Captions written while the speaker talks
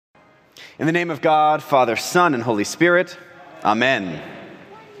In the name of God, Father, Son, and Holy Spirit, Amen.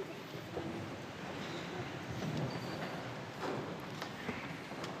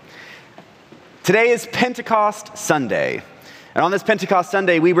 Today is Pentecost Sunday. And on this Pentecost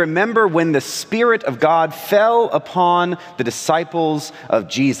Sunday, we remember when the Spirit of God fell upon the disciples of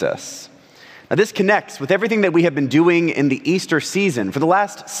Jesus. Now, this connects with everything that we have been doing in the Easter season. For the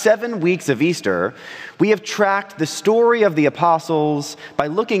last 7 weeks of Easter, we have tracked the story of the apostles by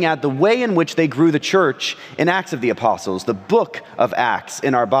looking at the way in which they grew the church in Acts of the Apostles, the book of Acts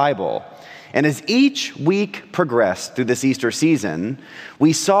in our Bible. And as each week progressed through this Easter season,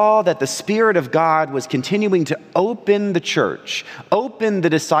 we saw that the Spirit of God was continuing to open the church, open the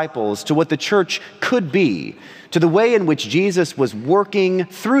disciples to what the church could be, to the way in which Jesus was working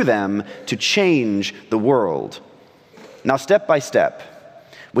through them to change the world. Now, step by step,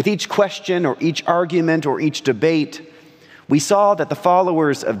 with each question or each argument or each debate, we saw that the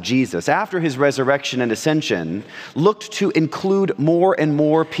followers of Jesus, after his resurrection and ascension, looked to include more and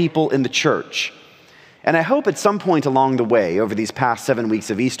more people in the church. And I hope at some point along the way, over these past 7 weeks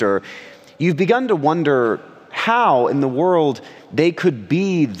of Easter, you've begun to wonder how in the world they could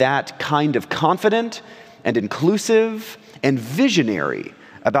be that kind of confident and inclusive and visionary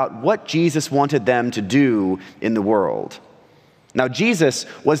about what Jesus wanted them to do in the world. Now, Jesus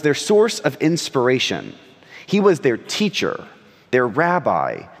was their source of inspiration. He was their teacher, their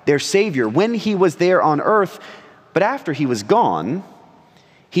rabbi, their savior when he was there on earth. But after he was gone,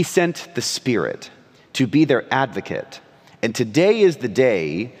 he sent the Spirit to be their advocate. And today is the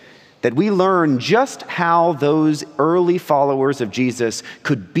day that we learn just how those early followers of Jesus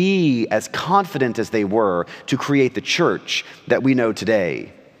could be as confident as they were to create the church that we know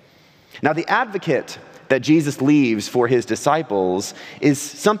today. Now, the advocate that Jesus leaves for his disciples is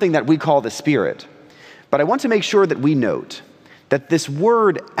something that we call the Spirit. But I want to make sure that we note that this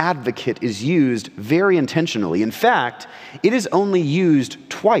word advocate is used very intentionally. In fact, it is only used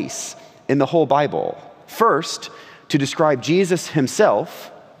twice in the whole Bible. First, to describe Jesus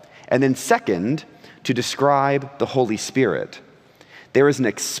himself, and then second, to describe the Holy Spirit. There is an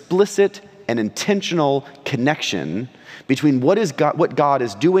explicit and intentional connection between what God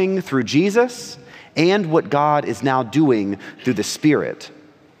is doing through Jesus and what God is now doing through the Spirit.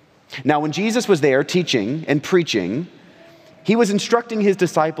 Now, when Jesus was there teaching and preaching, he was instructing his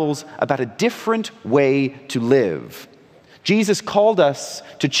disciples about a different way to live. Jesus called us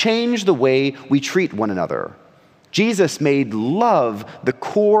to change the way we treat one another. Jesus made love the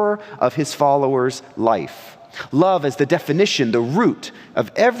core of his followers' life. Love as the definition, the root of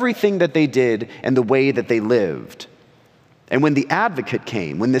everything that they did and the way that they lived. And when the advocate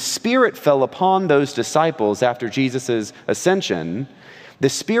came, when the Spirit fell upon those disciples after Jesus' ascension, the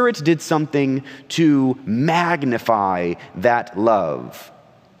Spirit did something to magnify that love.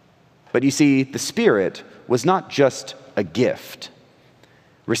 But you see, the Spirit was not just a gift.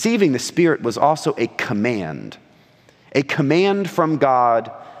 Receiving the Spirit was also a command from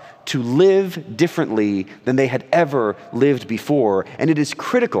God to live differently than they had ever lived before. And it is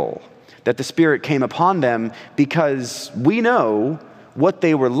critical that the Spirit came upon them because we know what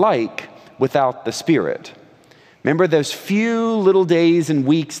they were like without the Spirit. Remember those few little days and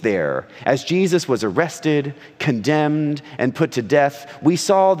weeks there, as Jesus was arrested, condemned, and put to death, we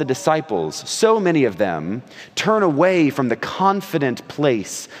saw the disciples, so many of them, turn away from the confident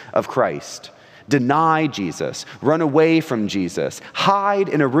place of Christ, deny Jesus, run away from Jesus, hide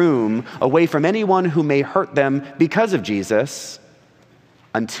in a room away from anyone who may hurt them because of Jesus,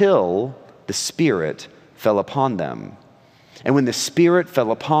 until the Spirit fell upon them. And when the Spirit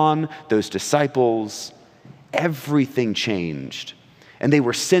fell upon those disciples, everything changed, and they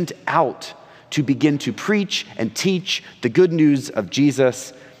were sent out to begin to preach and teach the good news of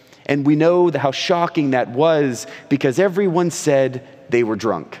Jesus. And we know how shocking that was because everyone said they were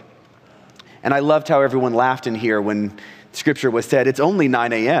drunk. And I loved how everyone laughed in here when scripture was said, it's only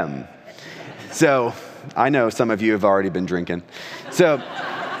 9 a.m. So I know some of you have already been drinking. So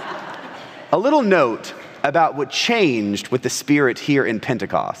a little note about what changed with the Spirit here in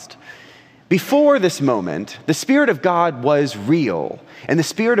Pentecost. Before this moment, the Spirit of God was real, and the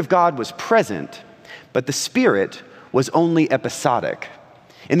Spirit of God was present, but the Spirit was only episodic.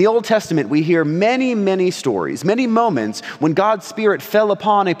 In the Old Testament, we hear many, many stories, many moments when God's Spirit fell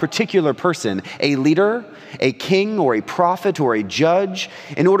upon a particular person, a leader, a king, or a prophet, or a judge,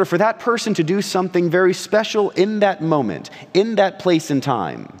 in order for that person to do something very special in that moment, in that place and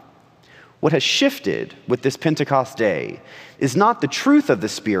time. What has shifted with this Pentecost day is not the truth of the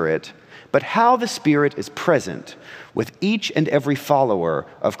Spirit, but how the Spirit is present with each and every follower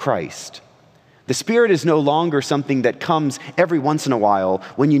of Christ. The Spirit is no longer something that comes every once in a while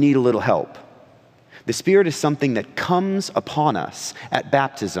when you need a little help. The Spirit is something that comes upon us at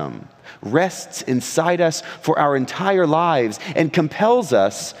baptism, rests inside us for our entire lives, and compels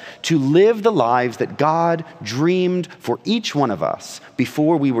us to live the lives that God dreamed for each one of us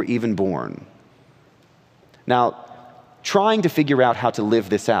before we were even born. Now, trying to figure out how to live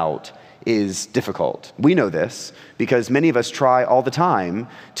this out is difficult. We know this because many of us try all the time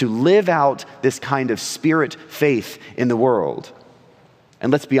to live out this kind of Spirit faith in the world.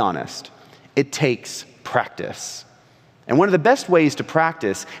 And let's be honest, it takes practice. And one of the best ways to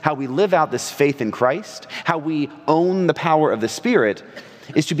practice how we live out this faith in Christ, how we own the power of the Spirit,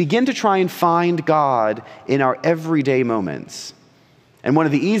 is to begin to try and find God in our everyday moments. And one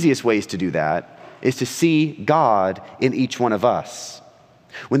of the easiest ways to do that is to see God in each one of us.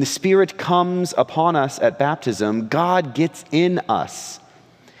 When the Spirit comes upon us at baptism, God gets in us.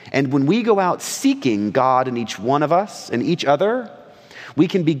 And when we go out seeking God in each one of us and each other, we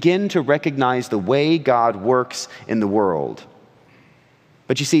can begin to recognize the way God works in the world.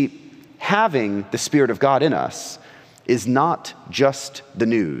 But you see, having the Spirit of God in us is not just the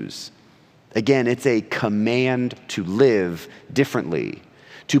news. Again, it's a command to live differently,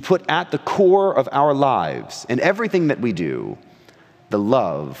 to put at the core of our lives and everything that we do the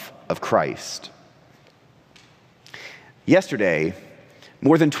love of Christ. Yesterday,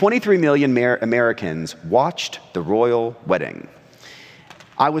 more than 23 million Americans watched the royal wedding.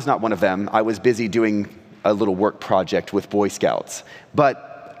 I was not one of them. I was busy doing a little work project with Boy Scouts.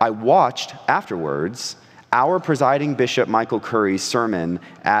 But I watched afterwards our presiding Bishop Michael Curry's sermon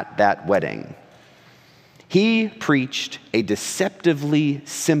at that wedding. He preached a deceptively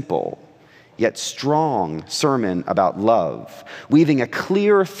simple yet strong sermon about love, weaving a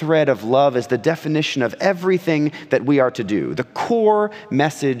clear thread of love as the definition of everything that we are to do, the core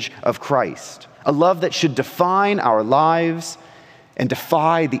message of Christ, a love that should define our lives and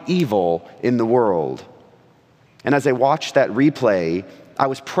defy the evil in the world. And as I watched that replay, I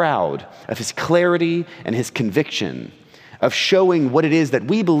was proud of his clarity and his conviction of showing what it is that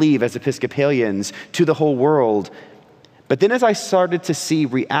we believe as Episcopalians to the whole world. But then as I started to see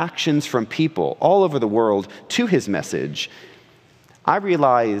reactions from people all over the world to his message, I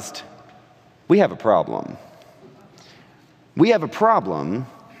realized we have a problem. We have a problem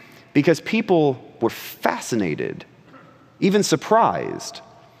because people were fascinated, even surprised,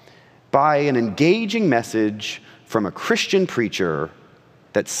 by an engaging message from a Christian preacher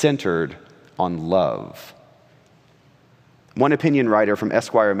that centered on love. One opinion writer from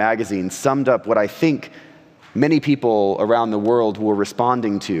Esquire magazine summed up what I think many people around the world were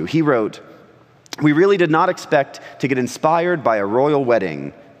responding to. He wrote, "We really did not expect to get inspired by a royal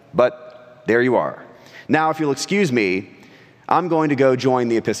wedding, but there you are. Now, if you'll excuse me, I'm going to go join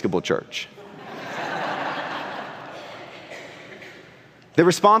the Episcopal Church." The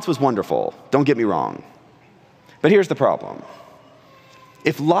response was wonderful, don't get me wrong. But here's the problem.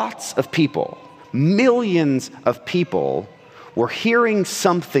 If lots of people, millions of people, were hearing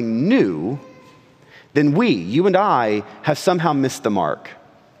something new, then we, you and I, have somehow missed the mark.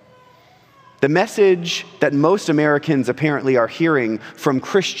 The message that most Americans apparently are hearing from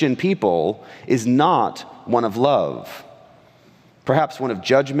Christian people is not one of love. Perhaps one of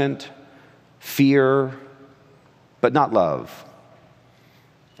judgment, fear, but not love.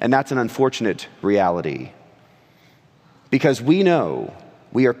 And that's an unfortunate reality. Because we know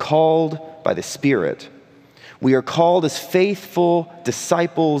we are called by the Spirit. We are called as faithful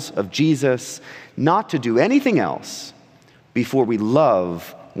disciples of Jesus not to do anything else before we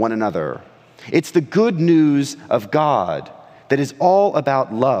love one another. It's the good news of God that is all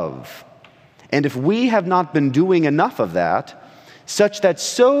about love. And if we have not been doing enough of that, such that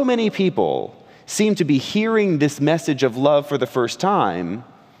so many people seem to be hearing this message of love for the first time,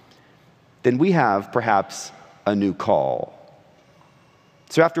 then we have perhaps a new call.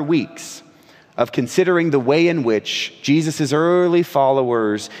 So after weeks of considering the way in which Jesus' early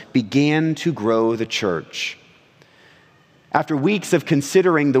followers began to grow the church, after weeks of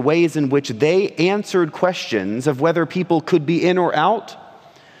considering the ways in which they answered questions of whether people could be in or out,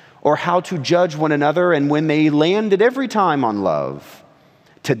 or how to judge one another, and when they landed every time on love,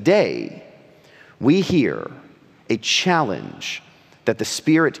 today we hear a challenge that the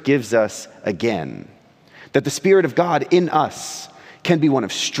Spirit gives us again, that the Spirit of God in us can be one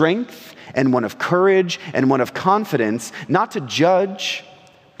of strength and one of courage and one of confidence, not to judge,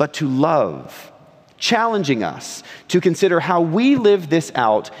 but to love, challenging us to consider how we live this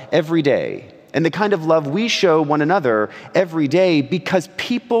out every day and the kind of love we show one another every day, because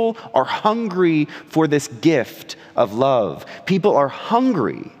people are hungry for this gift of love. People are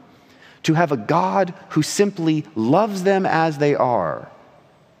hungry to have a God who simply loves them as they are.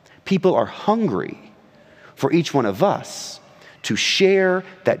 People are hungry for each one of us to share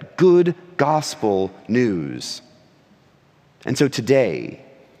that good gospel news. And so today,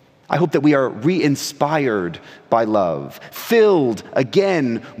 I hope that we are re-inspired by love, filled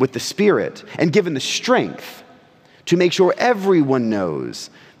again with the Spirit, and given the strength to make sure everyone knows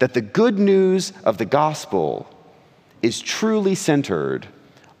that the good news of the gospel is truly centered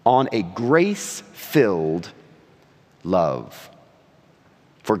on a grace-filled love.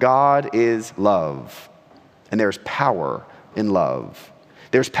 For God is love, and there's power in love.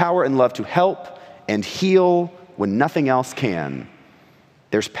 There's power in love to help and heal when nothing else can.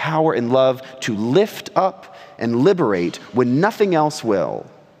 There's power in love to lift up and liberate when nothing else will.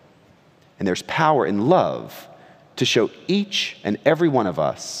 And there's power in love to show each and every one of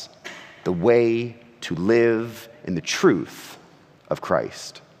us the way to live in the truth of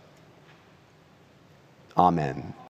Christ. Amen.